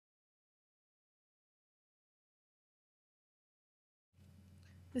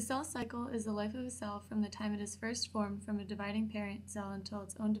The cell cycle is the life of a cell from the time it is first formed from a dividing parent cell until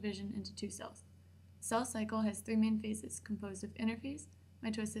its own division into two cells. The cell cycle has three main phases composed of interphase,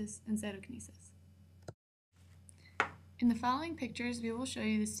 mitosis, and cytokinesis. In the following pictures, we will show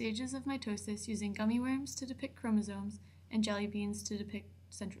you the stages of mitosis using gummy worms to depict chromosomes and jelly beans to depict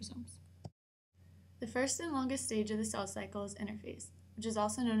centrosomes. The first and longest stage of the cell cycle is interphase, which is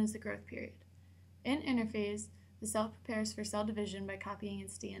also known as the growth period. In interphase, the cell prepares for cell division by copying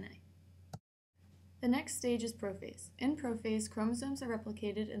its DNA. The next stage is prophase. In prophase, chromosomes are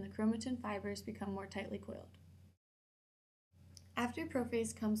replicated and the chromatin fibers become more tightly coiled. After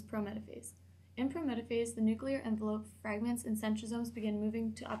prophase comes prometaphase. In prometaphase, the nuclear envelope fragments and centrosomes begin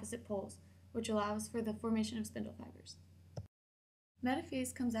moving to opposite poles, which allows for the formation of spindle fibers.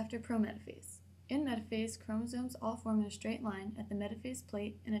 Metaphase comes after prometaphase. In metaphase, chromosomes all form in a straight line at the metaphase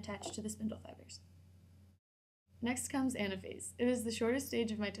plate and attach to the spindle fibers. Next comes anaphase. It is the shortest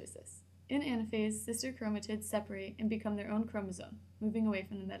stage of mitosis. In anaphase, sister chromatids separate and become their own chromosome, moving away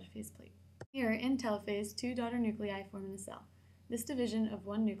from the metaphase plate. Here, in telophase, two daughter nuclei form in the cell. This division of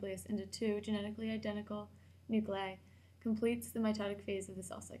one nucleus into two genetically identical nuclei completes the mitotic phase of the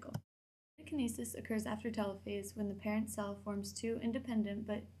cell cycle. Cytokinesis occurs after telophase when the parent cell forms two independent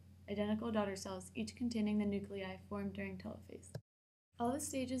but identical daughter cells, each containing the nuclei formed during telophase. All the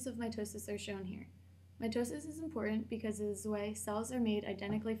stages of mitosis are shown here. Mitosis is important because it is the way cells are made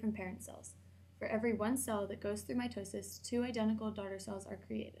identically from parent cells. For every one cell that goes through mitosis, two identical daughter cells are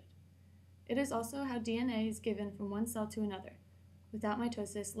created. It is also how DNA is given from one cell to another. Without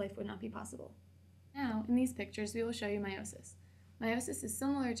mitosis, life would not be possible. Now, in these pictures, we will show you meiosis. Meiosis is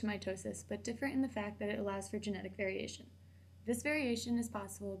similar to mitosis, but different in the fact that it allows for genetic variation. This variation is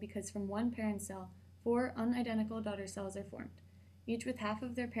possible because from one parent cell, four unidentical daughter cells are formed, each with half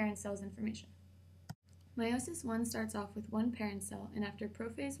of their parent cell's information. Meiosis 1 starts off with one parent cell, and after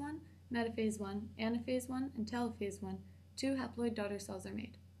prophase 1, metaphase 1, anaphase 1, and telophase 1, two haploid daughter cells are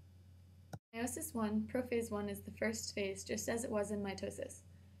made. Meiosis 1, prophase 1 is the first phase, just as it was in mitosis.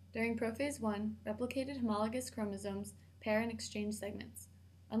 During prophase 1, replicated homologous chromosomes pair and exchange segments.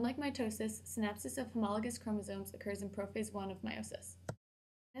 Unlike mitosis, synapsis of homologous chromosomes occurs in prophase 1 of meiosis.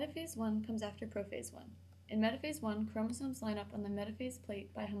 Metaphase 1 comes after prophase 1. In metaphase 1, chromosomes line up on the metaphase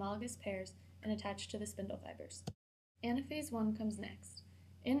plate by homologous pairs and attach to the spindle fibers. Anaphase 1 comes next.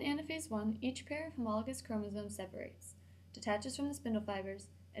 In anaphase 1, each pair of homologous chromosomes separates, detaches from the spindle fibers,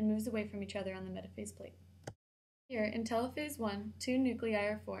 and moves away from each other on the metaphase plate. Here, in telophase 1, two nuclei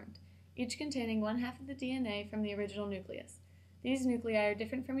are formed, each containing one half of the DNA from the original nucleus. These nuclei are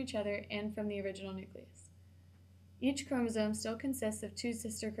different from each other and from the original nucleus. Each chromosome still consists of two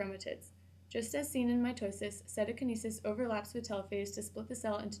sister chromatids. Just as seen in mitosis, cytokinesis overlaps with telophase to split the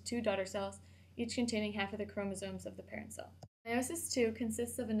cell into two daughter cells, each containing half of the chromosomes of the parent cell. Meiosis 2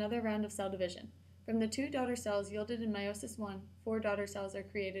 consists of another round of cell division. From the two daughter cells yielded in meiosis 1, four daughter cells are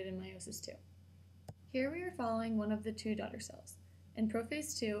created in meiosis 2. Here we are following one of the two daughter cells. In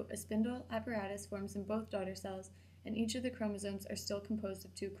prophase 2, a spindle apparatus forms in both daughter cells, and each of the chromosomes are still composed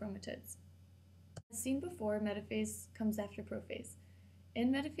of two chromatids. As seen before, metaphase comes after prophase.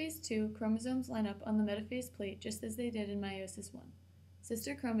 In metaphase 2, chromosomes line up on the metaphase plate just as they did in meiosis 1.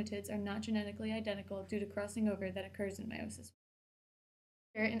 Sister chromatids are not genetically identical due to crossing over that occurs in meiosis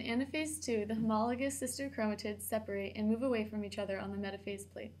 1. Here, in anaphase 2, the homologous sister chromatids separate and move away from each other on the metaphase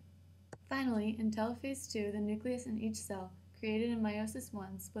plate. Finally, in telophase 2, the nucleus in each cell, created in meiosis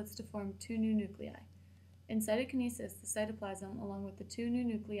 1, splits to form two new nuclei. In cytokinesis, the cytoplasm, along with the two new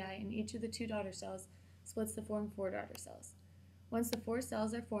nuclei in each of the two daughter cells, splits to form four daughter cells. Once the four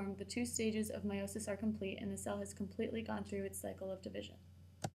cells are formed, the two stages of meiosis are complete and the cell has completely gone through its cycle of division.